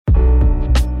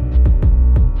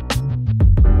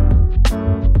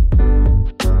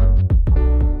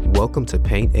Welcome to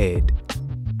Paint Ed.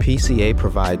 PCA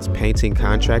provides painting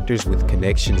contractors with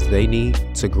connections they need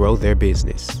to grow their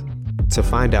business. To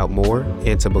find out more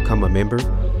and to become a member,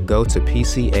 go to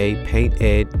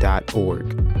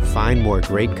pcapainted.org. Find more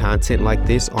great content like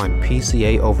this on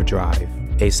PCA Overdrive.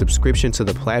 A subscription to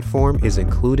the platform is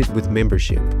included with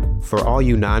membership. For all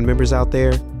you non-members out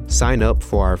there, sign up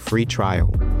for our free trial.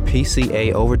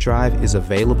 PCA Overdrive is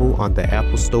available on the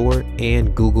Apple Store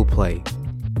and Google Play.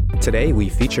 Today, we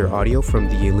feature audio from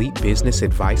the Elite Business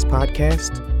Advice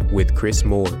Podcast with Chris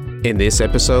Moore. In this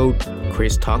episode,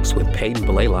 Chris talks with Peyton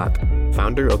Blaylock,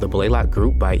 founder of the Blaylock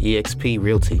Group by eXp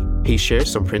Realty. He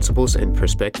shares some principles and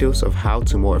perspectives of how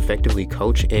to more effectively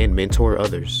coach and mentor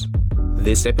others.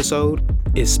 This episode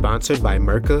is sponsored by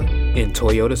Merca and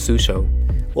Toyota Susho.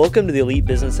 Welcome to the Elite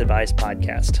Business Advice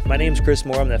Podcast. My name is Chris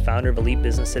Moore. I'm the founder of Elite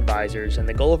Business Advisors, and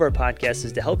the goal of our podcast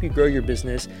is to help you grow your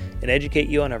business and educate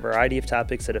you on a variety of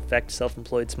topics that affect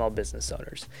self-employed small business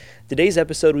owners. Today's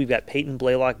episode, we've got Peyton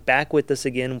Blaylock back with us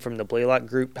again from the Blaylock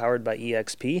Group powered by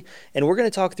eXp, and we're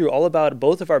going to talk through all about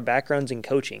both of our backgrounds in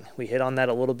coaching. We hit on that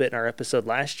a little bit in our episode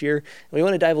last year, and we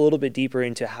want to dive a little bit deeper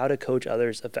into how to coach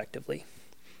others effectively.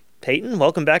 Peyton,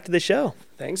 welcome back to the show.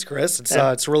 Thanks, Chris.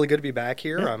 It's really good to be back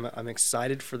here. Yeah. I'm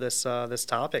excited for this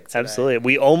topic today. Absolutely.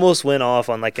 We almost went off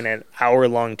on like an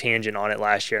hour-long tangent on it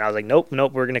last year, and I was like, nope,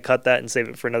 we're going to cut that and save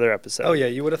it for another episode. Oh, yeah.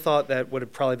 You would have thought that would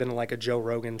have probably been like a Joe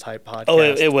Rogan type podcast. Oh,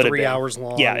 it would have been 3 hours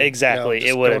long. Yeah, exactly.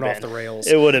 It would have been off the rails.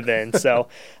 It would have been. So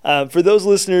for those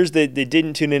listeners that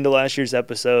didn't tune into last year's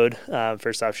episode,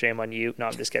 first off, shame on you. No,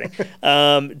 I'm just kidding.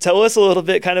 Tell us a little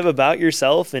bit kind of about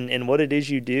yourself and what it is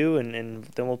you do, and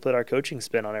then we'll put our coaching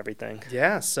spin on everything.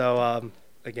 Yeah. So,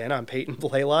 again, I'm Peyton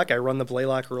Blaylock. I run the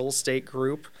Blaylock Real Estate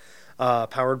Group,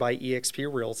 powered by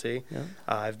eXp Realty. Yeah.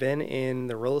 I've been in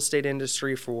the real estate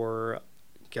industry for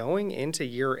going into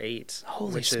year 8,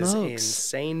 Holy smokes. Is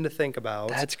insane to think about.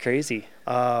 That's crazy.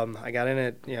 I got in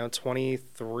at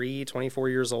 23, 24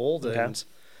 years old, okay. And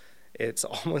it's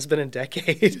almost been a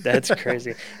decade. That's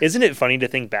crazy. Isn't it funny to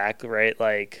think back, right?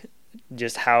 Like,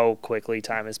 just how quickly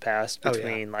time has passed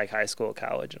between like high school,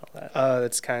 college, and all that.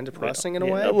 It's kind of depressing in a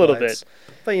way. A little bit.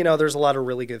 But, there's a lot of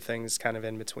really good things kind of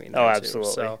in between. Oh,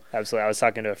 absolutely. So. Absolutely. I was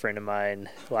talking to a friend of mine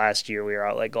last year. We were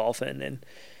out like golfing, and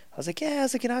I was like,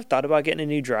 I've thought about getting a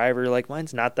new driver. Like,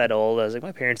 mine's not that old. I was like,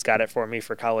 my parents got it for me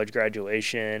for college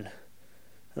graduation.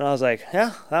 And I was like,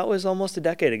 yeah, that was almost a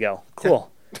decade ago. Cool.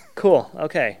 Yeah. Cool.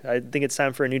 Okay. I think it's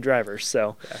time for a new driver.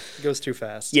 So it goes too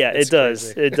fast. Yeah, it does.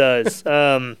 It does.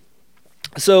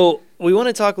 So we want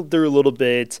to talk through a little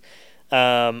bit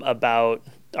about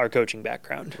our coaching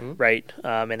background, mm-hmm. right?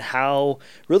 And how,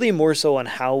 really more so on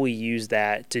how we use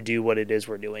that to do what it is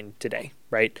we're doing today,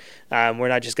 right? We're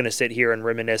not just going to sit here and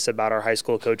reminisce about our high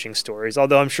school coaching stories,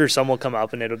 although I'm sure some will come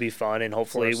up and it'll be fun, and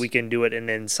hopefully we can do it in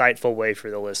an insightful way for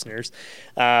the listeners.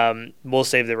 We'll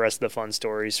save the rest of the fun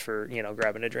stories for,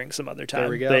 grabbing a drink some other time. There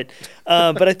we go.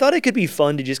 But I thought it could be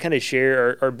fun to just kind of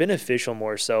share or beneficial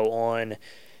more so on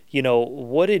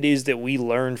what it is that we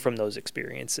learned from those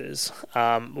experiences,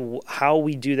 how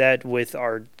we do that with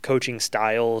our coaching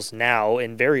styles now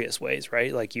in various ways,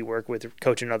 right? Like you work with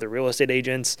coaching other real estate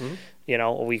agents,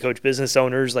 mm-hmm. We coach business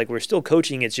owners, like we're still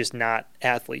coaching, it's just not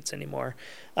athletes anymore.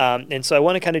 And so I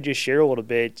want to kind of just share a little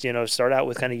bit, start out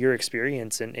with kind of your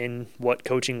experience and what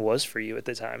coaching was for you at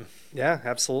the time. Yeah,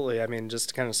 absolutely. I mean, just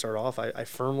to kind of start off, I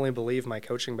firmly believe my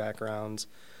coaching background,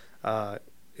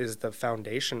 is the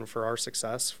foundation for our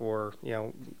success for,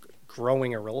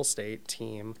 growing a real estate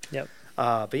team. Yep.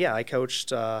 But yeah, I coached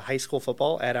high school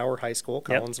football at our high school,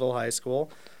 Collinsville High School.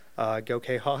 Go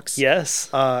K-Hawks. Yes.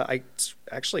 I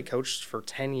actually coached for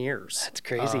 10 years. That's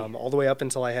crazy. All the way up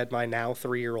until I had my now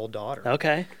 3-year-old daughter.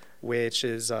 Okay. Which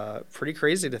is pretty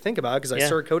crazy to think about because I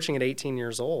started coaching at 18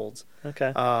 years old.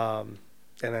 Okay. And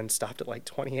then stopped at like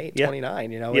 28,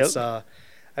 29. It's I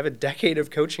have a decade of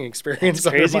coaching experience. It's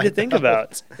crazy to think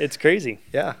about. It's crazy.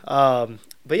 Yeah.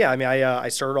 But yeah, I mean, I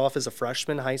started off as a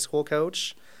freshman high school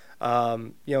coach.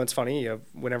 It's funny,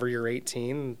 whenever you're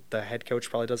 18, the head coach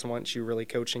probably doesn't want you really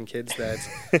coaching kids that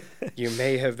you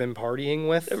may have been partying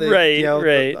with,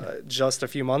 just a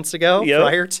few months ago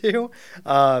prior to.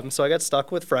 So I got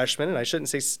stuck with freshmen, and I shouldn't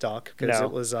say stuck because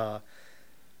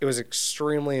it was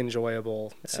extremely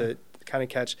enjoyable to kind of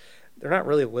catch. They're not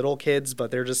really little kids,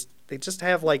 but they just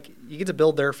have you get to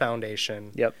build their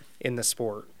foundation in the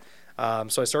sport.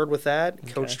 So I started with that,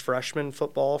 coached freshman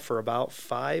football for about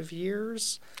 5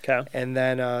 years, and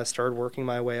then started working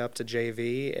my way up to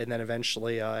JV, and then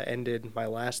eventually ended my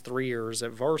last 3 years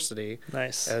at varsity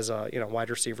as a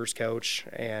wide receivers coach,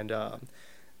 and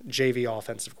JV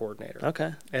offensive coordinator.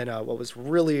 Okay. And what was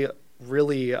really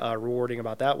rewarding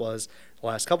about that was the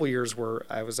last couple of years where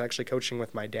I was actually coaching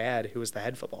with my dad, who was the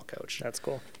head football coach. That's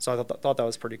cool. So I thought that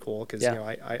was pretty cool because Yeah. you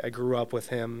know I grew up with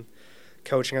him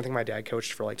coaching. I think my dad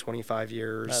coached for like 25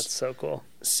 years. That's so cool.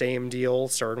 Same deal.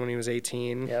 Started when he was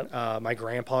 18. Yep. My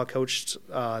grandpa coached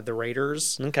the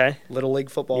Raiders Okay. Little League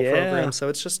football Yeah. program. So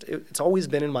it's just it's always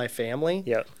been in my family.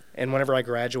 Yep. And whenever I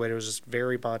graduated, it was just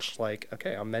very much like,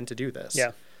 okay, I'm meant to do this.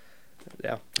 Yeah.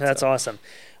 Yeah. That's So, awesome.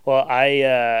 Well,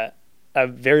 I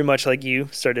very much like you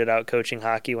started out coaching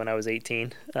hockey when I was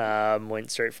 18. Went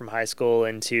straight from high school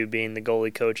into being the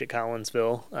goalie coach at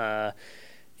Collinsville.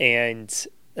 And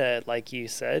like you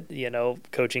said, you know,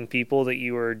 coaching people that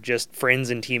you were just friends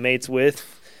and teammates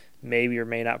with, maybe or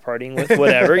may not partying with,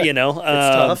 whatever, you know.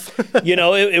 It's tough. You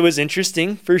know, it was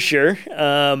interesting for sure.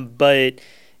 But,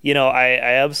 you know, I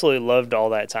absolutely loved all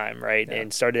that time, right? Yeah.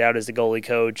 And started out as the goalie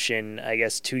coach, and I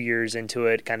guess 2 years into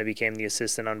it, kind of became the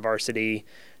assistant on varsity.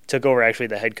 Took over actually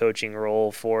the head coaching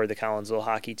role for the Collinsville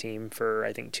hockey team for,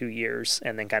 I think, 2 years,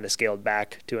 and then kind of scaled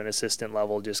back to an assistant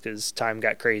level just because time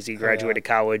got crazy. Graduated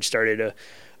college, started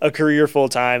a career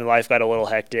full-time. Life got a little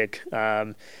hectic.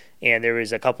 And there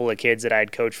was a couple of kids that I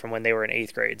had coached from when they were in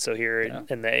 8th grade. So here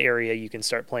in the area, you can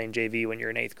start playing JV when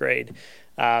you're in 8th grade.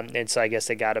 And so I guess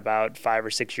they got about 5 or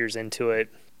 6 years into it.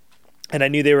 And I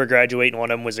knew they were graduating.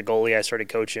 One of them was a goalie. I started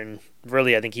coaching.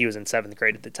 Really, I think he was in 7th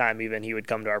grade at the time. Even he would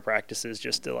come to our practices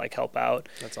just to like help out.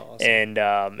 That's awesome.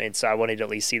 And so I wanted to at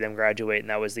least see them graduate. And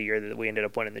that was the year that we ended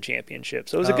up winning the championship.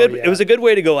 So it was Yeah. it was a good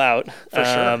way to go out. For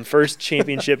sure. First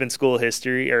championship in school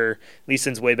history, or at least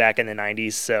since way back in the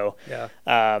 90s. So Yeah.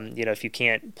 you know, if you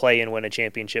can't play and win a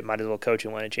championship, might as well coach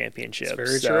and win a championship. It's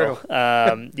very So,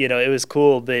 true. you know, it was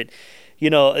cool, but you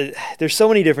know, there's so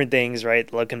many different things,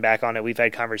 right? Looking back on it, we've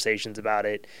had conversations about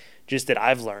it, just that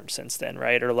I've learned since then,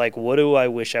 right? Or like, what do I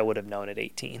wish I would have known at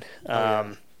 18?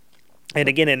 Yeah. And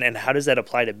again, and how does that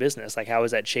apply to business? Like, how has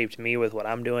that shaped me with what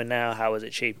I'm doing now? How has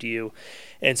it shaped you?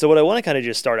 And so what I want to kind of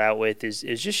just start out with is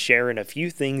just sharing a few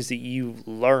things that you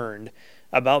learned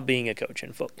about being a coach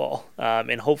in football.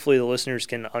 And hopefully the listeners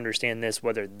can understand this,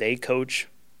 whether they coach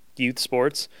youth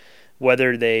sports,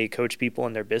 whether they coach people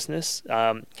in their business.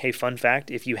 Hey, fun fact,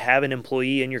 if you have an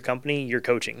employee in your company, you're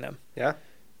coaching them. Yeah.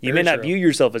 You Very may not true. view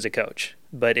yourself as a coach,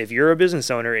 but if you're a business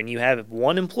owner and you have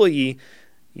one employee,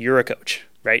 you're a coach,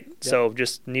 right? Yep. So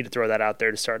just need to throw that out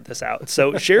there to start this out.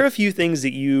 So share a few things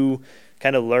that you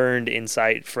kind of learned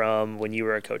insight from when you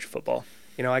were a coach of football.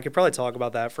 You know, I could probably talk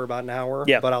about that for about an hour.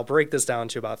 Yeah. But I'll break this down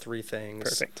to about 3 things.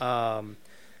 Perfect.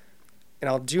 And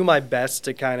I'll do my best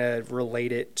to kind of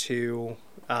relate it to,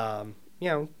 you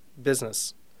know,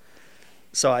 business.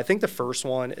 So I think the first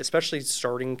one, especially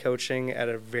starting coaching at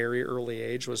a very early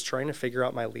age, was trying to figure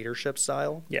out my leadership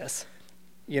style. Yes.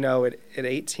 You know, at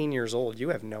 18 years old, you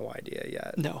have no idea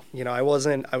yet. No. You know, I was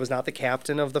not the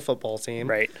captain of the football team.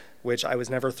 Right. Which I was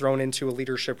never thrown into a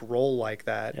leadership role like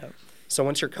that. Yep. So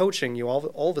once you're coaching, you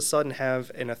all of a sudden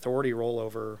have an authority role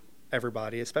over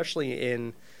everybody, especially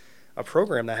in a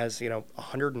program that has, you know,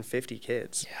 150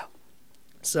 kids. Yeah.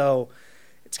 So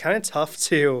it's kind of tough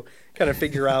to kind of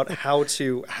figure out how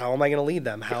am I going to lead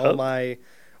them?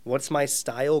 What's my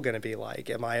style going to be like?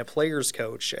 Am I a player's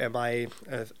coach? Am I,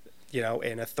 you know,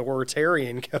 an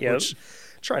authoritarian coach? Yep.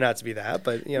 Try not to be that,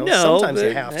 but, you know, No, sometimes you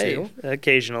but, have hey, to.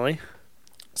 occasionally.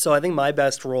 So I think my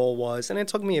best role was, and it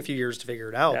took me a few years to figure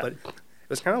it out, Yeah. but it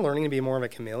was kind of learning to be more of a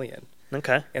chameleon.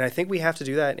 Okay. And I think we have to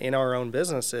do that in our own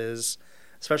businesses,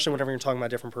 especially whenever you're talking about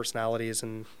different personalities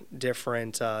and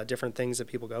different things that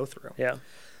people go through. Yeah.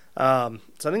 So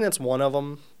I think that's one of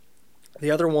them.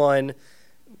 The other one,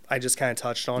 I just kind of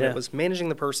touched on Yeah. it, was managing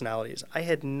the personalities. I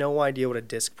had no idea what a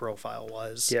disc profile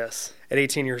was Yes. at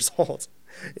 18 years old.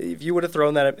 If you would have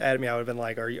thrown that at me, I would have been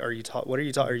like, what are you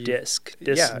talking?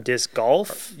 Disc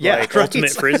golf? Yeah, Like right.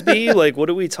 ultimate frisbee? Like, what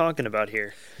are we talking about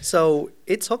here? So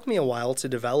it took me a while to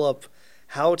develop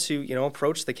how to, you know,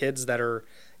 approach the kids that are,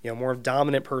 you know, more of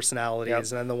dominant personalities, Yep.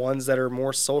 and then the ones that are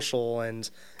more social and,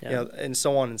 Yeah. you know, and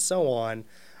so on and so on.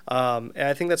 And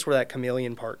I think that's where that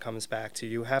chameleon part comes back to.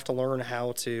 You have to learn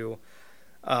how to, you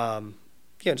know,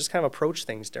 just kind of approach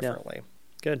things differently.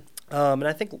 Good. And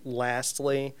I think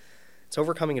lastly, it's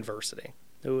overcoming adversity.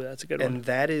 Ooh, that's a good one. And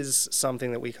that is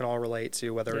something that we can all relate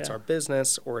to, whether it's Yeah. our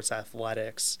business or it's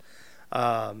athletics.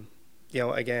 You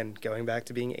know, again, going back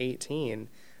to being 18,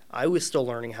 I was still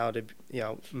learning how to, you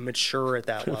know, mature at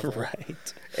that level.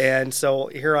 Right. And so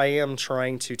here I am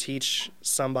trying to teach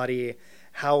somebody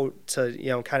how to, you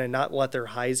know, kind of not let their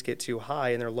highs get too high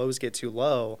and their lows get too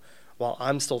low while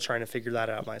I'm still trying to figure that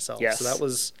out myself. Yes. So that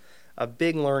was a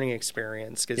big learning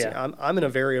experience because Yeah. I'm in a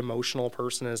very emotional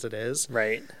person as it is.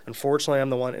 Right. Unfortunately, I'm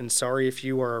the one, and sorry if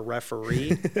you are a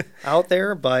referee out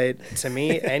there, but to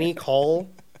me, any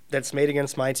call that's made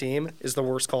against my team is the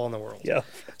worst call in the world. Yeah.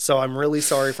 So I'm really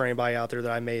sorry for anybody out there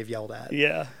that I may have yelled at.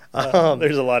 Yeah.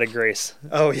 There's a lot of grace.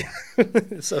 Oh, yeah.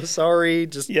 So sorry.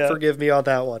 Just forgive me on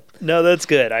that one. No, that's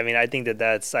good. I mean, I think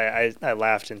that's, I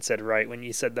laughed and said right when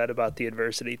you said that about the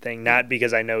adversity thing, not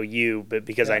because I know you, but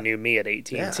because I knew me at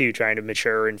 18 too, trying to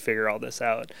mature and figure all this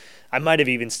out. I might have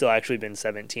even still actually been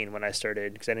 17 when I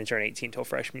started because I didn't turn 18 till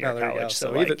freshman year of college.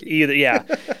 So like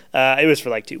it was for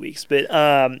like 2 weeks. But,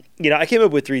 I came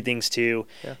up with 3 things too.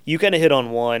 Yeah. You kind of hit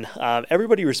on one.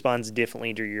 Everybody responds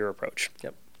differently to your approach.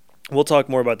 Yep. We'll talk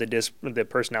more about the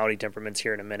personality temperaments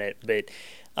here in a minute, but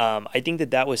I think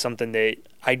that was something that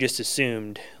I just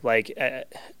assumed, like,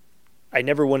 I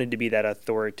never wanted to be that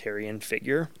authoritarian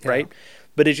figure, right?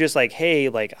 But it's just like, hey,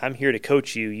 like, I'm here to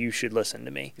coach you. You should listen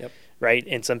to me, right?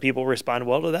 And some people respond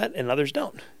well to that and others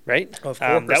don't, right? Of course.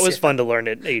 That was fun to learn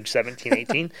at age 17,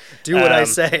 18. Do what I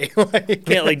say.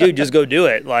 Dude, just go do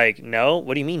it. Like, no?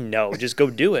 What do you mean no? Just go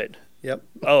do it. Yep.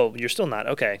 Oh, you're still not?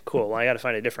 Okay, cool. Well, I got to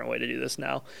find a different way to do this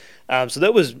now. So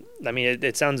that was, I mean,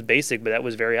 it sounds basic, but that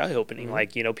was very eye-opening.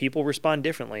 Mm-hmm. Like, people respond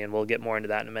differently, and we'll get more into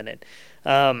that in a minute.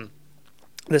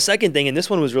 The second thing, and this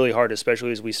one was really hard,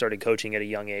 especially as we started coaching at a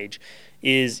young age,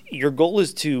 is your goal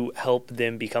is to help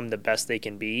them become the best they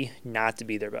can be, not to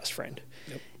be their best friend.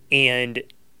 Yep. And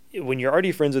when you're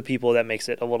already friends with people, that makes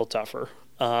it a little tougher.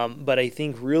 But I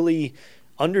think really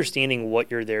understanding what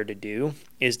you're there to do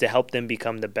is to help them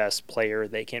become the best player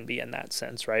they can be in that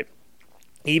sense, right?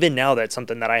 Even now, that's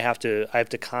something that I have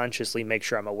to consciously make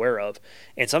sure I'm aware of,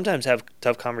 and sometimes have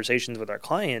tough conversations with our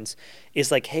clients. It's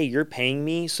like, hey, you're paying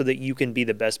me so that you can be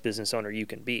the best business owner you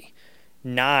can be,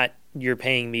 not you're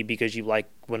paying me because you like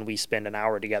when we spend an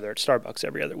hour together at Starbucks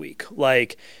every other week.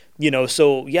 Like,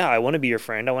 so yeah, I want to be your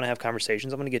friend. I want to have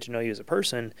conversations. I want to get to know you as a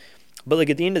person. But like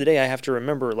at the end of the day, I have to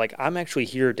remember, like, I'm actually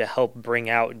here to help bring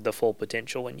out the full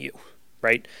potential in you.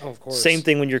 Right? Oh, of course. Same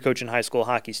thing when you're coaching high school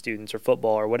hockey students or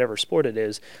football or whatever sport it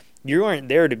is. You aren't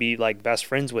there to be like best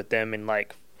friends with them and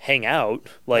like hang out.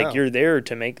 Like you're there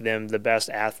to make them the best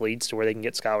athletes to where they can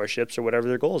get scholarships or whatever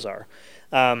their goals are.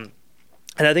 And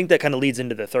I think that kind of leads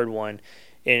into the third one.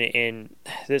 And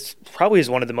this probably is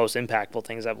one of the most impactful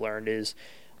things I've learned is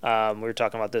we were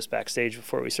talking about this backstage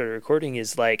before we started recording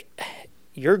is like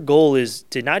your goal is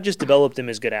to not just develop them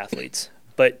as good athletes,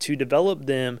 but to develop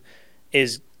them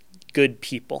as good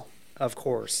people. Of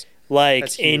course.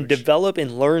 Like, and develop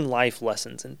and learn life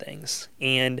lessons and things.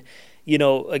 And,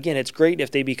 again, it's great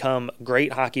if they become a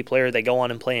great hockey player, they go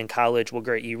on and play in college. Well,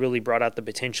 great. You really brought out the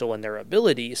potential in their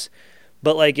abilities.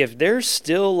 But, like, if they're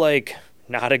still, like,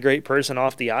 not a great person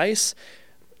off the ice,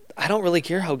 I don't really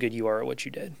care how good you are at what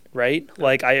you did, right?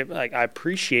 Like I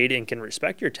appreciate and can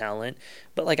respect your talent,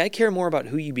 but like I care more about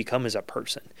who you become as a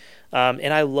person.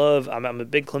 And I'm a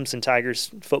big Clemson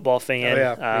Tigers football fan. Oh,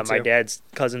 yeah, my dad's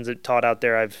cousins that taught out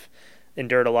there. I've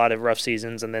endured a lot of rough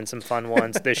seasons and then some fun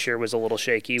ones. This year was a little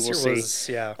shaky. We'll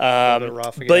see. A little bit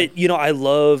rough again.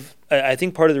 But I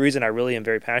think part of the reason I really am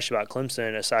very passionate about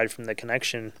Clemson, aside from the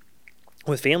connection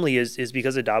with family, is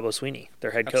because of Dabo Swinney, their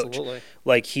head coach. Absolutely.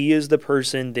 Like he is the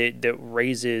person that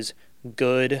raises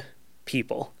good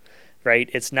people, right?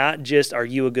 It's not just, are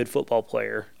you a good football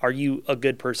player? Are you a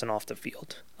good person off the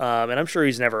field? And I'm sure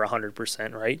he's never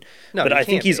 100%, right? No, but I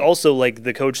think he's also like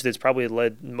the coach that's probably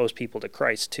led most people to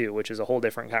Christ too, which is a whole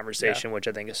different conversation, which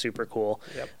I think is super cool.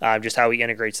 Yep. Just how he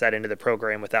integrates that into the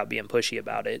program without being pushy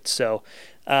about it. So,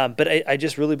 but I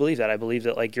just really believe that. I believe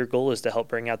that like your goal is to help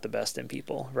bring out the best in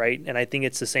people, right? And I think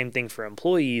it's the same thing for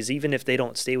employees, even if they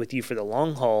don't stay with you for the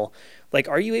long haul. Like,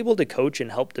 are you able to coach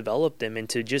and help develop them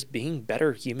into just being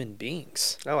better human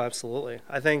beings? Oh, absolutely.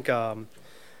 I think,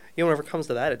 whenever it comes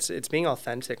to that, it's being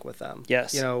authentic with them.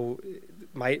 Yes.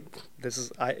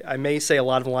 I may say a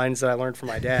lot of lines that I learned from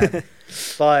my dad,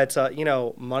 but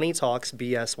money talks,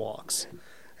 BS walks.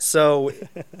 So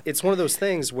it's one of those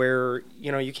things where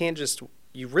you can't just.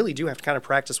 You really do have to kind of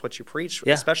practice what you preach,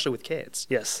 especially with kids.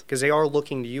 Yes. Because they are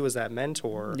looking to you as that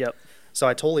mentor. Yep. So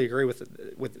I totally agree with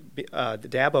the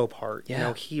Dabo part.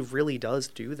 Yeah. He really does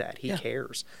do that. He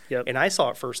cares. Yep. And I saw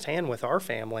it firsthand with our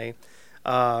family.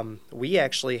 We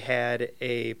actually had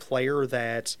a player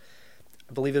that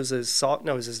I believe it was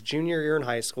his junior year in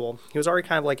high school. He was already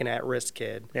kind of like an at-risk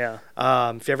kid. Yeah.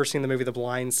 If you ever seen the movie The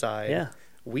Blind Side,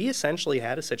 we essentially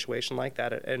had a situation like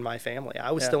that in my family.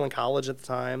 I was still in college at the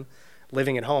time,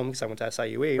 living at home because I went to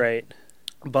SIUE. Right.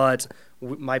 But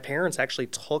my parents actually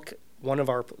took one of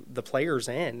the players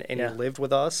in, and Yeah. he lived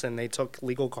with us, and they took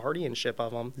legal guardianship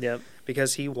of him Yep.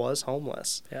 because he was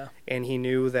homeless. Yeah. And he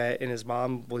knew that, and his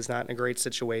mom was not in a great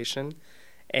situation,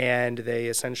 and they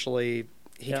essentially,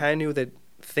 he Yeah. kind of knew that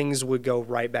things would go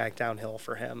right back downhill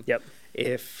for him Yep.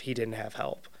 if he didn't have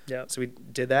help. Yep. So we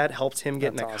did that, helped him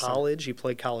get That's into awesome. college. He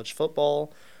played college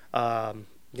football.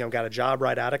 Got a job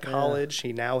right out of college.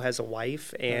 He now has a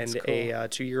wife and That's cool. a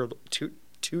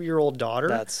two-year-old daughter.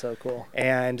 That's so cool.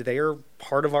 And they are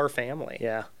part of our family.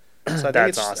 Yeah. So I think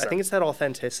That's it's awesome. I think it's that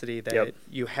authenticity that Yep.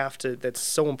 you have to. That's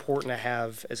so important to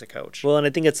have as a coach. Well, and I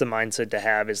think it's the mindset to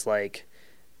have is like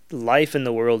life in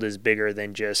the world is bigger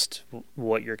than just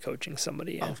what you're coaching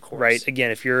somebody in. Of course. Right? Again,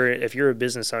 if you're a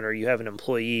business owner, you have an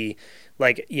employee,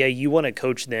 like yeah, you want to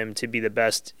coach them to be the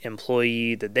best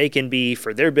employee that they can be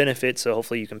for their benefit, so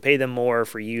hopefully you can pay them more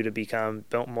for you to become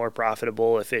more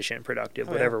profitable, efficient, productive,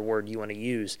 Oh, whatever word you want to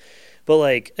use. But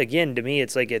like again, to me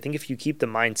it's like I think if you keep the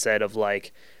mindset of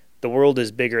like the world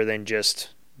is bigger than just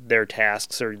their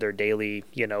tasks or their daily,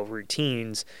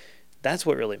 routines, that's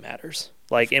what really matters.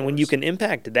 Like, and when you can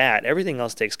impact that, everything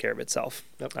else takes care of itself.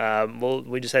 Yep.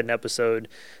 We just had an episode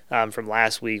from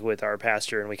last week with our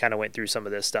pastor, and we kind of went through some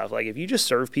of this stuff. Like, if you just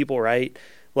serve people right,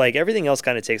 like everything else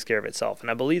kind of takes care of itself.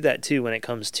 And I believe that too when it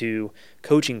comes to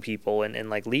coaching people and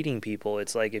like leading people.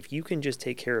 It's like if you can just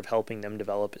take care of helping them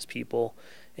develop as people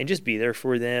and just be there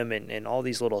for them and all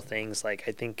these little things, like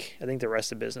I think the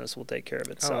rest of business will take care of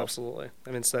itself. Oh, absolutely. I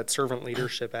mean, it's that servant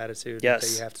leadership attitude Yes.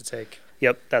 that you have to take.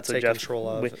 Yep, that's what Take Jeff. control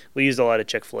of. We used a lot of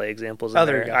Chick-fil-A examples. Oh, In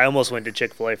there there. you go. I almost went to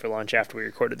Chick-fil-A for lunch after we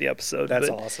recorded the episode. That's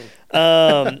but,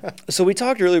 awesome. So we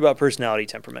talked earlier about personality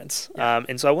temperaments,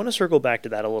 and so I want to circle back to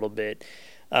that a little bit,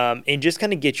 and just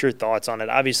kind of get your thoughts on it.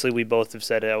 Obviously, we both have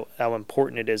said how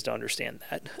important it is to understand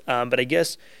that, but I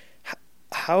guess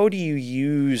how do you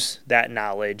use that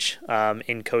knowledge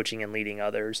in coaching and leading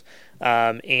others,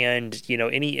 and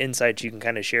any insights you can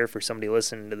kind of share for somebody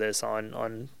listening to this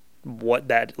on what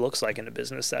that looks like in a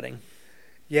business setting?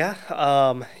 Yeah.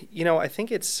 I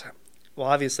think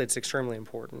obviously it's extremely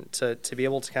important to be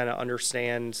able to kind of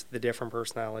understand the different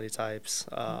personality types,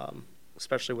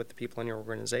 especially with the people in your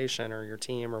organization or your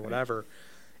team or whatever.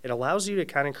 It allows you to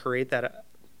kind of create that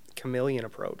chameleon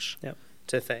approach Yep.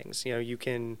 to things. You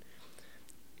can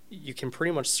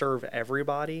pretty much serve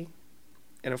everybody.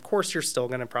 And of course, you're still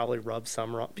going to probably rub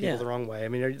some people the wrong way. I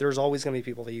mean, there's always going to be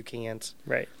people that you can't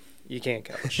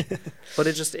coach. But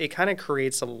it kind of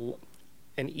creates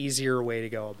an easier way to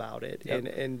go about it. Yep.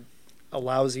 And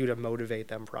allows you to motivate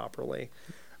them properly.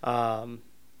 Like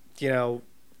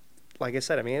I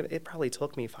said, I mean, it probably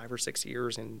took me 5 or 6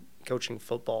 years in coaching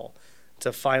football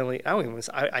to finally,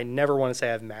 I never want to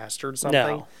say I've mastered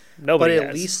something. No, nobody but at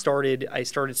has. least I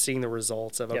started seeing the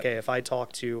results of, okay, if I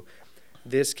talk to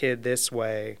this kid this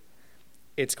way,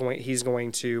 he's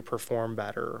going to perform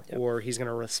better, or he's going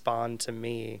to respond to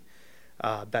me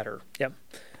better. Yep.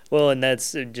 Well, and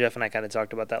that's Jeff and I kind of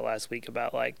talked about that last week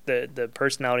about like the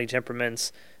personality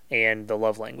temperaments and the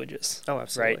love languages. Oh,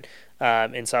 absolutely.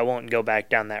 Right. And so I won't go back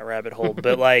down that rabbit hole,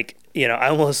 but like, I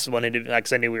almost wanted to,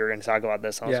 because I knew we were going to talk about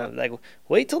this. I was like,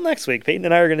 wait till next week. Peyton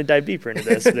and I are going to dive deeper into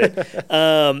this. But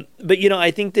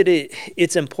I think that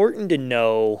it's important to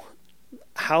know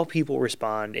how people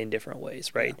respond in different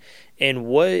ways, right? Yeah. And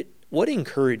what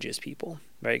encourages people,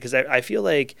 right? Because I feel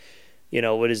like,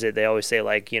 what is it? They always say,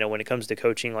 like, when it comes to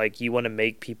coaching, like, you want to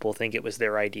make people think it was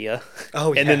their idea.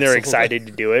 Oh, and then they're excited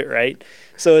to do it, right?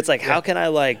 So it's like, how can I,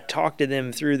 like, talk to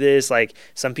them through this? Like,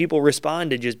 some people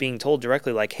respond to just being told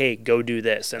directly, like, hey, go do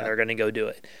this, and they're going to go do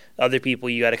it. Other people,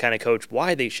 you got to kind of coach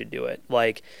why they should do it.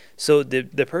 Like, so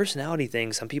the personality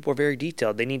thing, some people are very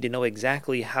detailed. They need to know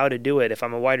exactly how to do it. If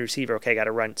I'm a wide receiver, okay, I got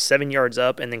to run 7 yards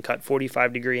up and then cut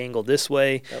 45-degree angle this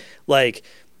way. Yep. Like,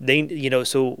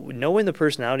 so knowing the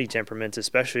personality temperaments,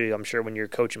 especially I'm sure when you're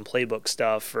coaching playbook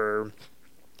stuff or,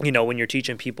 when you're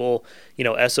teaching people,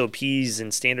 SOPs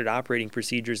and standard operating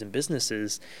procedures in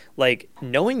businesses, like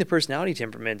knowing the personality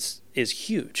temperaments is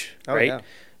huge, right? Yeah.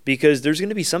 Because there's going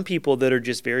to be some people that are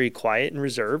just very quiet and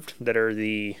reserved that are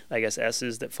the, I guess,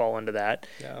 S's that fall into that,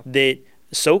 that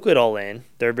soak it all in.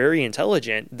 They're very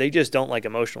intelligent. They just don't like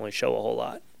emotionally show a whole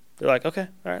lot. They're like, okay,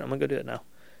 all right, I'm going to go do it now.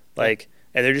 Like,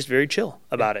 and they're just very chill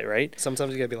about it, right?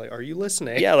 Sometimes you got to be like, are you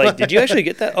listening? Yeah, like, did you actually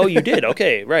get that? Oh, you did?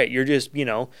 Okay, right. You're just,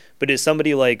 but as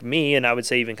somebody like me, and I would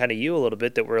say even kind of you a little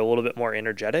bit, that we're a little bit more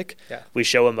energetic. Yeah. We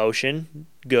show emotion,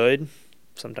 good,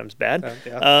 sometimes bad.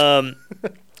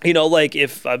 Like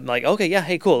if I'm like, okay, yeah,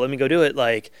 hey, cool, let me go do it.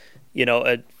 Like,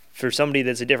 for somebody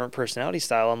that's a different personality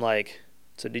style, I'm like,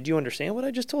 so did you understand what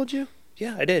I just told you?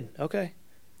 Yeah, I did. Okay.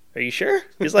 Are you sure?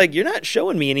 It's like, you're not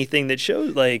showing me anything that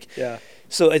shows, like,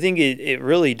 So I think it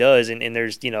really does. And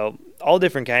there's, all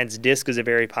different kinds. DISC is a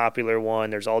very popular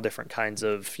one. There's all different kinds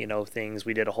of, things.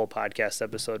 We did a whole podcast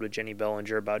episode with Jenny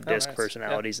Bellinger about DISC nice.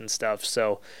 personalities and stuff.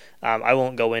 So I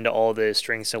won't go into all the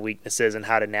strengths and weaknesses and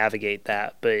how to navigate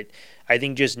that. But I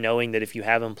think just knowing that if you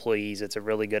have employees, it's a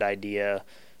really good idea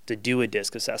to do a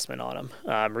DISC assessment on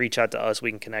them. Reach out to us.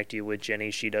 We can connect you with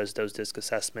Jenny. She does those DISC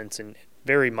assessments and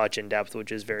very much in depth,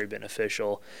 which is very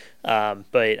beneficial.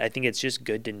 But I think it's just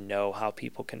good to know how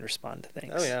people can respond to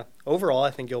things. Oh, yeah. Overall,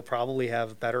 I think you'll probably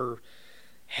have better,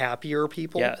 happier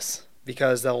people. Yes.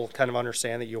 Because they'll kind of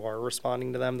understand that you are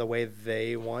responding to them the way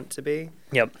they want to be.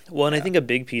 Yep. Well, and I think a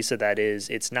big piece of that is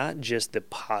it's not just the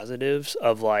positives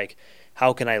of like,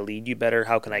 how can I lead you better?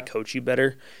 How can I coach you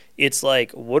better? It's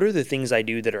like, what are the things I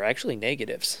do that are actually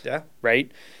negatives? Yeah.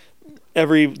 Right?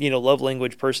 Every, love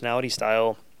language, personality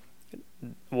style,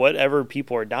 whatever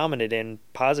people are dominant in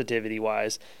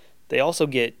positivity-wise, they also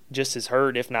get just as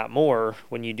hurt, if not more,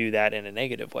 when you do that in a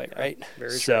negative way, right?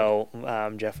 Very true.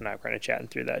 So Jeff and I are kind of chatting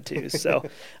through that too. So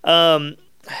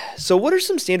so what are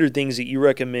some standard things that you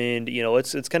recommend?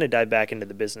 Let's kind of dive back into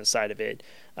the business side of it.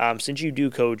 Since you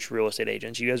do coach real estate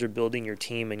agents, you guys are building your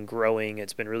team and growing.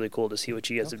 It's been really cool to see what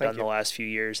you guys have done the last few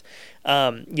years.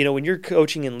 When you're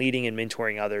coaching and leading and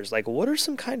mentoring others, like what are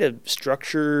some kind of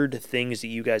structured things that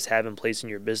you guys have in place in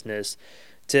your business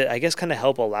to, I guess, kind of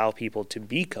help allow people to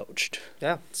be coached?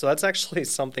 Yeah. So that's actually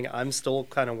something I'm still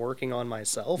kind of working on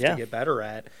myself to get better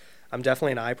at. I'm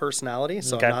definitely an I personality,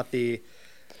 so I'm not the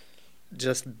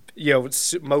just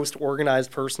most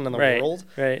organized person in the world.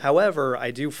 Right. However,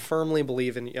 I do firmly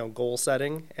believe in goal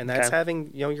setting, and that's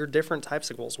having your different types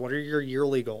of goals. What are your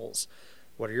yearly goals?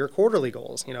 What are your quarterly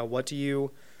goals? What do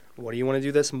you want to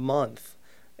do this month?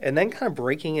 And then kind of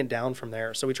breaking it down from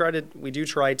there. So we do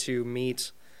try to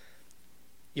meet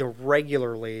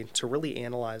regularly to really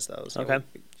analyze those.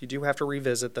 You do have to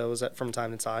revisit those from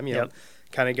time to time.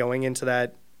 Kind of going into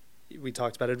that. We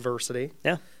talked about adversity.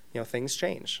 Yeah. Things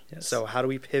change. Yes. So how do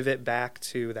we pivot back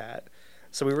to that?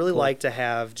 So we really like to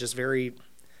have just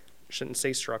shouldn't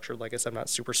say structured. Like I said, I'm not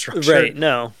super structured. Right,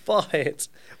 no. But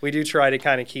we do try to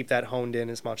kind of keep that honed in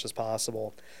as much as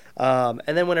possible. And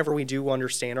then whenever we do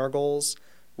understand our goals,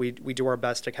 we do our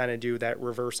best to kind of do that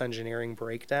reverse engineering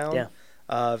breakdown. Yeah.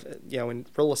 Of, in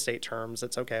real estate terms,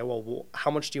 it's okay, well, how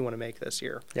much do you want to make this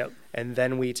year? Yep. And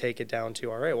then we take it down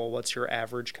to, all right, well, what's your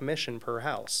average commission per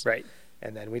house? Right.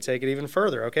 And then we take it even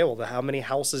further. Okay, well, how many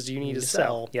houses do you need to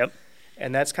sell? Yep.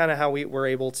 And that's kind of how we're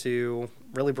able to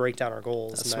really break down our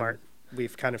goals. That's and smart.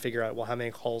 We've kind of figured out, well, how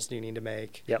many calls do you need to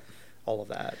make? Yep. All of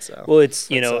that. So well, it's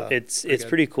it's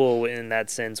pretty cool in that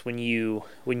sense when you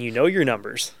know your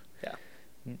numbers. Yeah.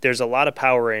 There's a lot of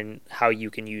power in how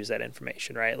you can use that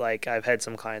information, right? Like I've had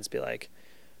some clients be like,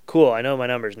 cool, I know my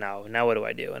numbers now. Now what do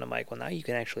I do? And I'm like, well, now you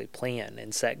can actually plan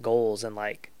and set goals and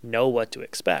like know what to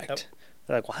expect. Yep.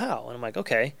 They're like, well, how? And I'm like,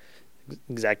 okay,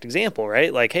 exact example,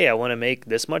 right? Like, hey, I want to make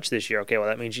this much this year. Okay, well,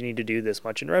 that means you need to do this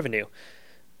much in revenue.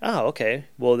 Oh, okay.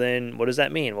 Well, then what does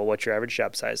that mean? Well, what's your average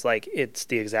shop size? Like, it's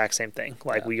the exact same thing.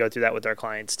 Like, we go through that with our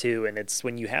clients too. And it's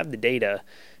when you have the data,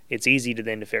 it's easy to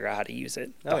then to figure out how to use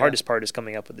it. The hardest part is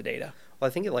coming up with the data. Well,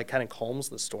 I think it like kind of calms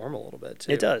the storm a little bit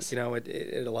too. It does.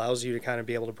 It allows you to kind of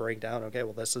be able to break down, okay,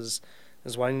 well, this is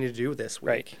what I need to do this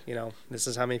week. Right. This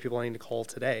is how many people I need to call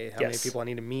today, how many people I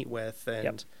need to meet with.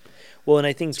 And well, and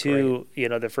I think too,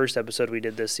 the first episode we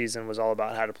did this season was all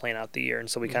about how to plan out the year. And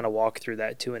so we kind of walk through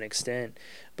that to an extent.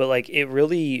 But like it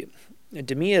really,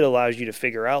 to me, it allows you to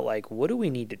figure out like, what do we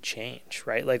need to change,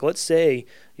 right? Like, let's say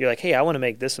you're like, hey, I want to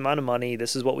make this amount of money.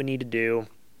 This is what we need to do.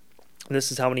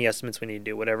 This is how many estimates we need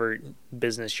to do, whatever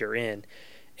business you're in.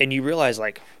 And you realize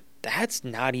like, that's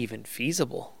not even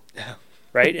feasible. Yeah.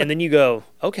 Right? And then you go,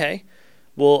 okay,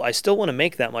 well, I still want to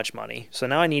make that much money. So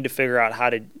now I need to figure out how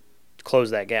to close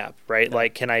that gap, right? Yeah.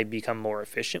 Like, can I become more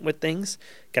efficient with things?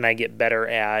 Can I get better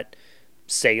at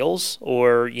sales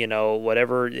or,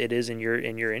 whatever it is in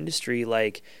your industry?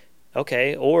 Like,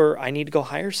 okay, or I need to go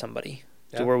hire somebody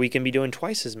to where we can be doing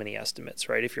twice as many estimates,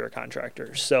 right? If you're a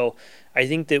contractor. So I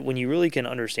think that when you really can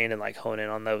understand and like hone in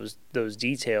on those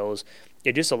details,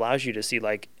 it just allows you to see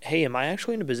like, hey, am I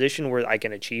actually in a position where I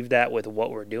can achieve that with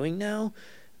what we're doing now?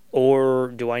 Or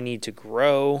do I need to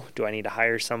grow? Do I need to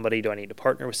hire somebody? Do I need to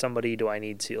partner with somebody? Do I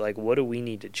need to like, what do we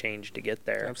need to change to get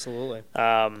there? Absolutely.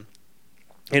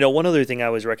 One other thing I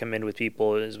always recommend with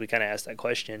people is we kind of ask that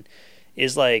question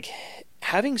is like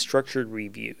having structured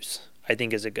reviews, I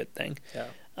think is a good thing. Yeah.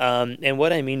 And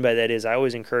what I mean by that is I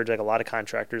always encourage like a lot of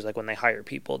contractors, like when they hire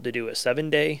people to do a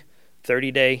 7-day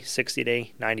 30-day,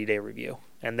 60-day, 90-day review,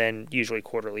 and then usually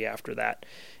quarterly after that.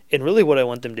 And really what I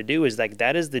want them to do is like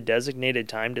that is the designated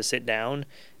time to sit down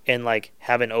and like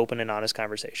have an open and honest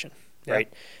conversation,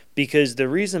 right? Because the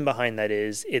reason behind that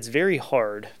is it's very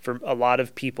hard for a lot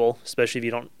of people,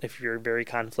 especially if you're very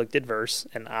conflict adverse,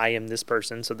 and I am this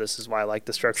person, so this is why I like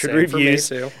the structured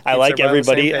reviews. I like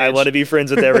everybody. I want to be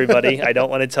friends with everybody. I don't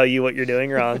want to tell you what you're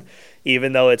doing wrong,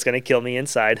 even though it's going to kill me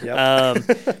inside.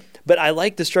 But I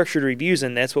like the structured reviews,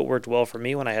 and that's what worked well for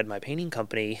me when I had my painting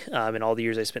company and all the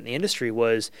years I spent in the industry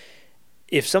was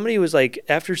if somebody was like,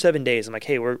 after 7 days, I'm like,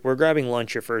 hey, we're grabbing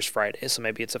lunch your first Friday, so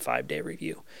maybe it's a 5-day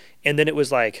review. And then it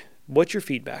was like, what's your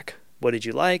feedback? What did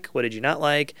you like? What did you not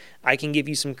like? I can give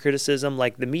you some criticism.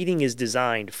 Like the meeting is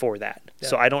designed for that. Yeah.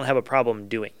 So I don't have a problem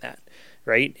doing that,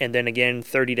 right? And then again,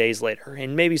 30 days later,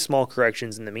 and maybe small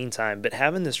corrections in the meantime, but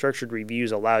having the structured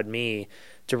reviews allowed me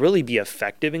to really be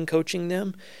effective in coaching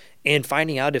them and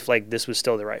finding out if like this was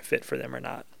still the right fit for them or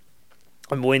not.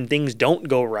 And when things don't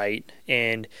go right,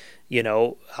 and you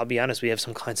know, I'll be honest, we have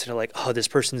some clients that are like, oh, this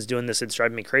person's doing this, it's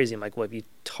driving me crazy. I'm like, well, have you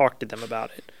talked to them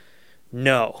about it?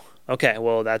 No. Okay,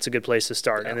 well, that's a good place to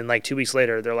start. And then like 2 weeks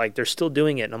later, they're like, they're still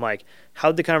doing it. And I'm like,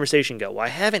 how'd the conversation go? Well, I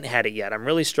haven't had it yet. I'm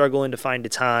really struggling to find a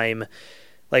time.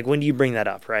 Like, when do you bring that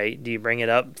up, right? Do you bring it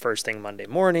up first thing Monday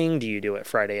morning? Do you do it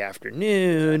Friday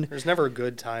afternoon? There's never a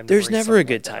good time. There's never a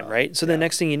good time, right? So the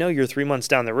next thing you know, you're 3 months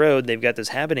down the road, they've got this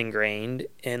habit ingrained.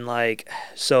 And like,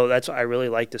 so that's why I really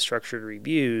like the structured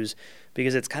reviews,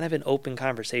 because it's kind of an open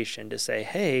conversation to say,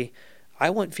 hey, I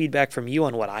want feedback from you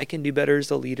on what I can do better as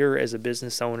a leader, as a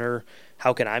business owner.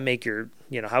 How can I make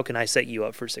how can I set you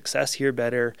up for success here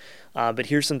better? But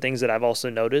here's some things that I've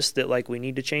also noticed that like we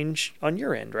need to change on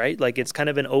your end, right? Like it's kind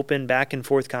of an open back and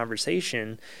forth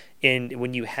conversation. And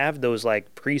when you have those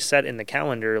like preset in the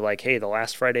calendar, like, hey, the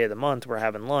last Friday of the month, we're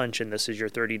having lunch and this is your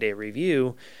 30-day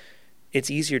review, it's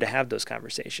easier to have those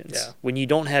conversations. Yeah. When you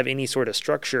don't have any sort of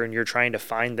structure and you're trying to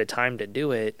find the time to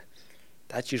do it,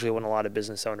 that's usually when a lot of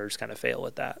business owners kind of fail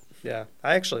with that. Yeah,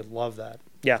 I actually love that.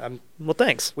 Yeah. Well,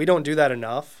 thanks. We don't do that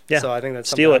enough. Yeah. So I think that's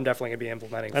something I'm definitely going to be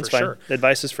implementing. That's for fine. Sure.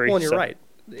 Advice is free. Well, and you're right.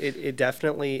 It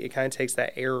definitely kind of takes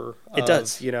that error. It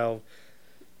does. It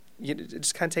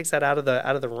just kind of takes that out of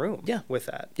the room. Yeah. With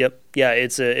that. Yep. Yeah.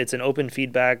 It's an open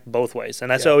feedback both ways,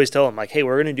 and that's what I always tell them. Like, hey,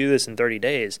 we're going to do this in 30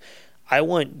 days. I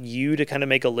want you to kind of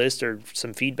make a list or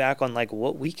some feedback on like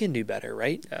what we can do better,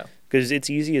 right? Yeah. Because it's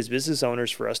easy as business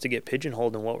owners for us to get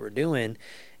pigeonholed in what we're doing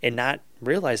and not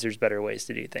realize there's better ways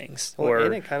to do things. Well,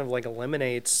 and it kind of like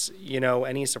eliminates,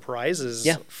 any surprises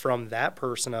from that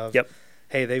person of,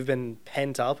 hey, they've been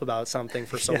pent up about something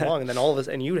for so long, and then all of this,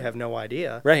 and you have no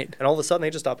idea. Right. And all of a sudden they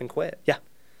just up and quit. Yeah.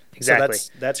 Exactly.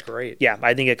 So that's great. Yeah.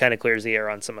 I think it kind of clears the air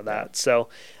on some of that. So,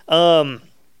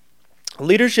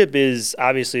 leadership is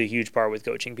obviously a huge part with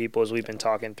coaching people, as we've been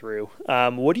talking through.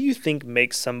 What do you think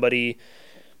makes somebody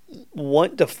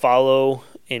want to follow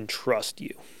and trust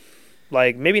you?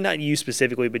 Like, maybe not you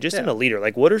specifically, but just in a leader.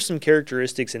 Like, what are some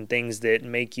characteristics and things that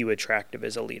make you attractive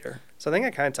as a leader? So I think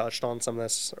I kind of touched on some of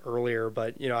this earlier,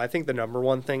 but, I think the number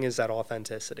one thing is that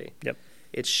authenticity. Yep.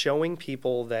 It's showing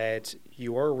people that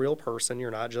you are a real person.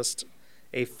 You're not just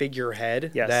a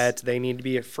figurehead that they need to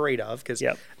be afraid of, because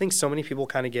I think so many people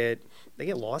kind of get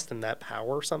lost in that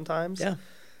power sometimes. Yeah.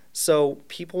 So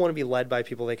people want to be led by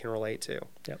people they can relate to.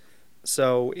 Yep.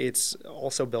 So it's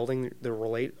also building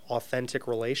authentic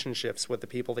relationships with the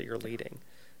people that you're leading,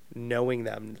 knowing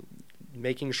them,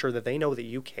 making sure that they know that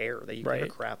you care, that you give a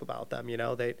crap about them.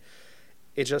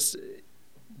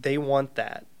 They want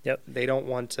that. Yep. They don't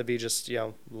want to be just,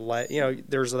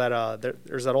 there's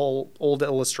that old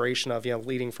illustration of,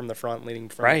 leading from the front, leading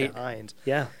from behind.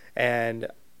 Yeah. And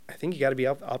I think you got to be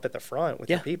up at the front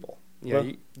with your people.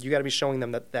 You got to be showing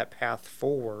them that path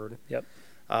forward. Yep.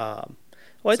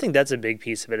 Well, I think that's a big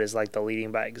piece of it, is like the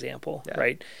leading by example,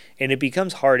 right? And it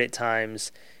becomes hard at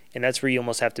times, and that's where you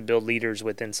almost have to build leaders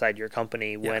inside your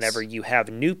company whenever you have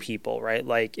new people, right?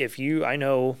 Like I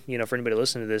know, for anybody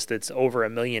listening to this that's over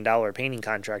 $1 million painting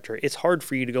contractor, it's hard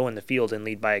for you to go in the field and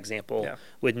lead by example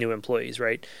with new employees,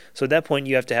 right? So at that point,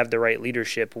 you have to have the right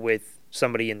leadership with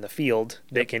somebody in the field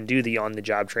that can do the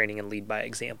on-the-job training and lead by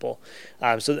example.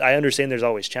 So I understand there's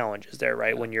always challenges there,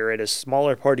 right? When you're at a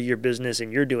smaller part of your business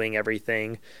and you're doing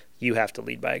everything, you have to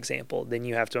lead by example. Then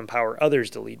you have to empower others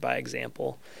to lead by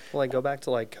example. Well, go back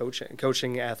to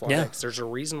coaching athletics. Yeah. There's a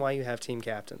reason why you have team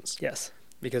captains. Yes.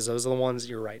 Because those are the ones,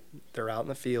 you're right, they're out in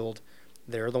the field.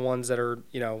 They're the ones that are,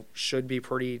 should be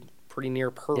pretty near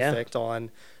perfect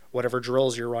on whatever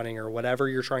drills you're running or whatever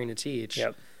you're trying to teach.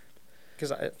 Yep.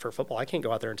 Because for football, I can't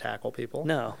go out there and tackle people.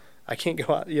 No. I can't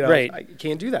go out, you know, Right. I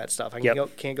can't do that stuff. I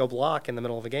can't go block in the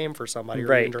middle of a game for somebody or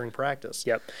Right. even during practice.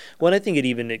 Yep. Well, and I think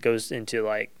it goes into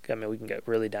like, I mean, we can get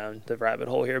really down the rabbit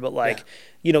hole here, but like,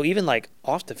 you know, even like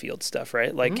off the field stuff,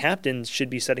 right? Like captains should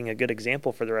be setting a good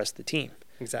example for the rest of the team.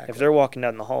 Exactly. If they're walking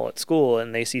down the hall at school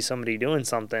and they see somebody doing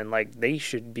something, like they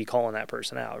should be calling that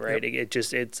person out, right? Yep.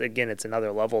 It's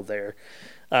another level there.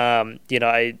 You know,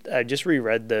 I just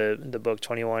reread the book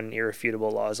 21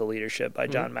 Irrefutable Laws of Leadership by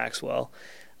John Maxwell.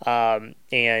 And,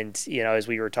 you know, as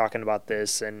we were talking about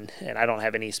this, and I don't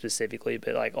have any specifically,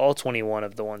 but like all 21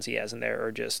 of the ones he has in there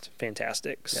are just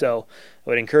fantastic. Yeah. So I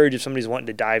would encourage, if somebody's wanting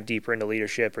to dive deeper into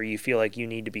leadership, or you feel like you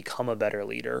need to become a better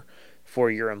leader for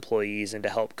your employees and to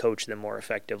help coach them more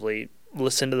effectively,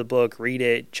 listen to the book, read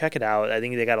it, check it out. I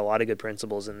think they got a lot of good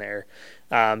principles in there.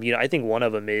 You know, I think one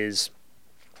of them is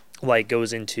like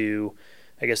goes into,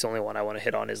 I guess the only one I want to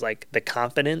hit on is like the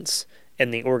confidence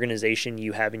and the organization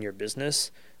you have in your business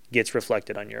gets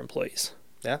reflected on your employees.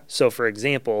 Yeah. So, for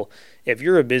example, if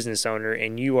you're a business owner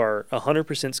and you are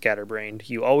 100% scatterbrained,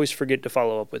 you always forget to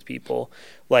follow up with people,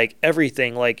 like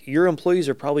everything, like your employees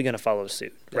are probably going to follow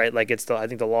suit, right? Like I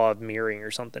think the law of mirroring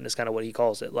or something is kind of what he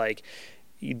calls it. Like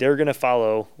they're going to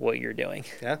follow what you're doing.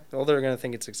 Yeah. Well, they're going to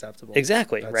think it's acceptable.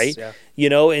 Exactly. Right. Yeah. You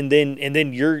know, and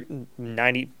then you're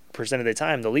 90% of the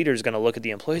time, the leader is going to look at the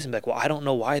employees and be like, well, I don't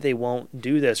know why they won't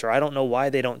do this, or I don't know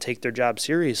why they don't take their job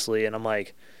seriously. And I'm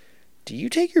like, do you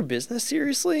take your business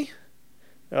seriously?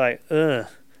 They're like, ugh.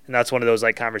 And that's one of those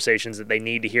like conversations that they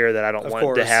need to hear that I don't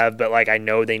want to have, but like I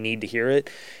know they need to hear it.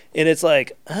 And it's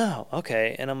like, oh,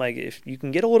 okay. And I'm like, if you can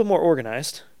get a little more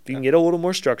organized, if you can get a little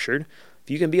more structured,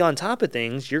 if you can be on top of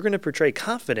things, you're going to portray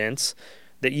confidence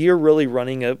that you're really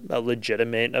running a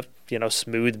legitimate,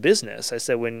 smooth business. I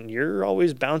said, when you're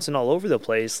always bouncing all over the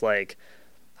place, like,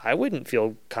 I wouldn't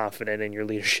feel confident in your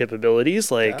leadership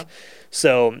abilities.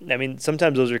 So, I mean,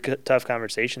 sometimes those are tough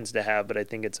conversations to have, but I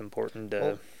think it's important to.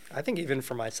 Well, I think even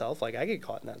for myself, like I get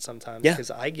caught in that sometimes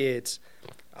because I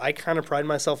kind of pride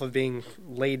myself of being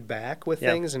laid back with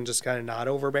things and just kind of not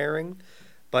overbearing.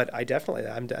 But I'm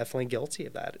definitely guilty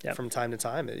of that from time to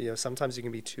time. You know, sometimes you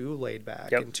can be too laid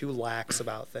back and too lax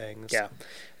about things. Yeah,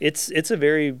 it's a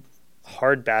very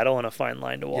hard battle and a fine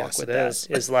line to walk with that.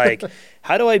 Is like,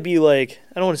 how do I be like,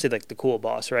 I don't want to say like the cool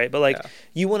boss, right? But like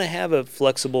you want to have a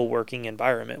flexible working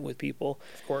environment with people.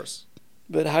 Of course.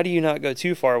 But how do you not go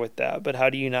too far with that? But how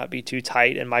do you not be too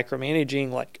tight and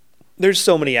micromanaging? Like, there's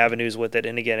so many avenues with it.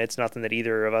 And again, it's nothing that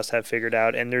either of us have figured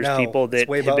out. And there's people that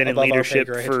have been in leadership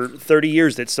for 30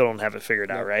 years that still don't have it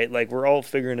figured out, right? Like we're all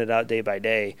figuring it out day by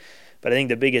day. But I think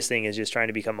the biggest thing is just trying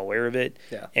to become aware of it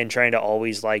and trying to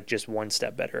always like just one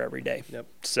step better every day. Yep.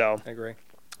 So I agree.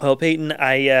 Well, Peyton,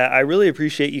 I really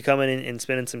appreciate you coming in and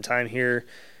spending some time here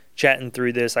chatting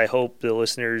through this. I hope the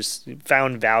listeners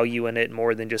found value in it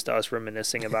more than just us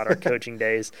reminiscing about our coaching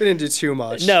days. We didn't do too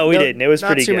much. No, we didn't. It was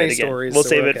pretty good. Again, stories, we'll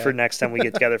save it for next time we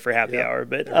get together for happy hour.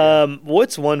 But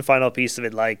what's one final piece of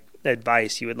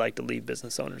advice you would like to leave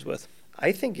business owners with?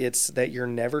 I think it's that you're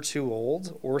never too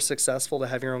old or successful to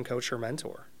have your own coach or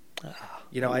mentor. I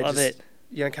love it.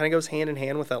 You know, it kind of goes hand in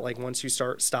hand with that. Like once you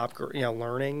stop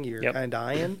learning, you're kind of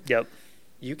dying. Yep.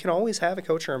 You can always have a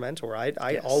coach or a mentor.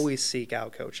 I always seek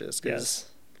out coaches because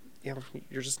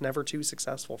you're just never too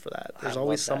successful for that. There's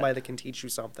always somebody that can teach you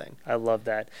something. I love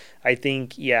that. I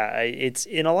think, it's,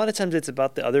 and a lot of times it's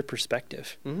about the other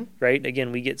perspective, right?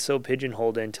 Again, we get so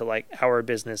pigeonholed into like our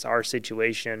business, our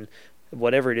situation,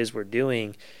 whatever it is we're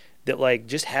doing, that like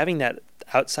just having that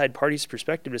outside party's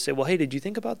perspective to say, well, hey, did you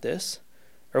think about this?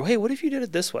 Or, hey, what if you did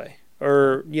it this way?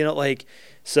 Or,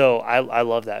 so I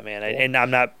love that, man. And I'm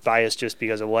not biased just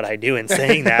because of what I do in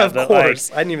saying that. Of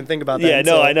course. I didn't even think about that.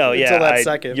 I know. Until that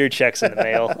second. Your check's in the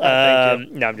mail.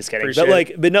 No, I'm just kidding.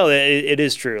 But no, it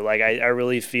is true. Like, I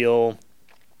really feel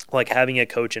like having a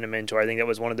coach and a mentor, I think that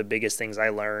was one of the biggest things I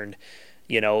learned,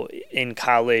 in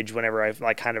college, whenever I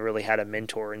like kind of really had a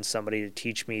mentor and somebody to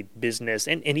teach me business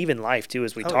and even life too,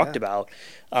 as we talked about,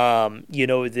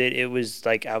 that it was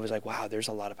like, I was like, wow, there's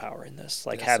a lot of power in this.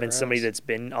 Like having somebody that's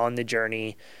been on the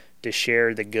journey to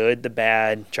share the good, the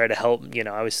bad, try to help, I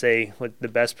always say with the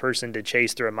best person to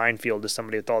chase through a minefield is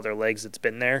somebody with all their legs that's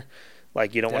been there.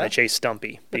 Like you don't want to chase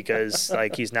Stumpy because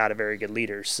like he's not a very good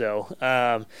leader. So,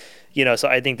 so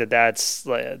I think that's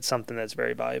something that's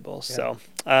very valuable. Yeah.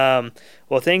 So,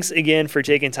 well, thanks again for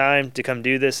taking time to come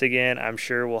do this again. I'm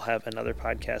sure we'll have another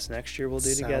podcast next year we'll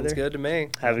do together. Sounds good to me.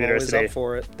 Have a good rest of the day. Up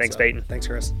for it. Thanks, Peyton. Thanks,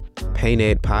 Chris. Paint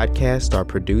Ed podcasts are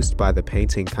produced by the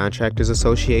Painting Contractors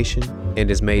Association and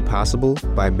is made possible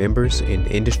by members and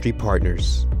industry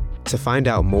partners. To find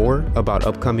out more about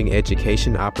upcoming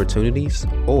education opportunities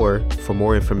or for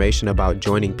more information about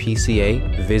joining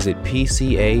PCA, visit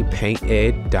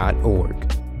pcapainted.org.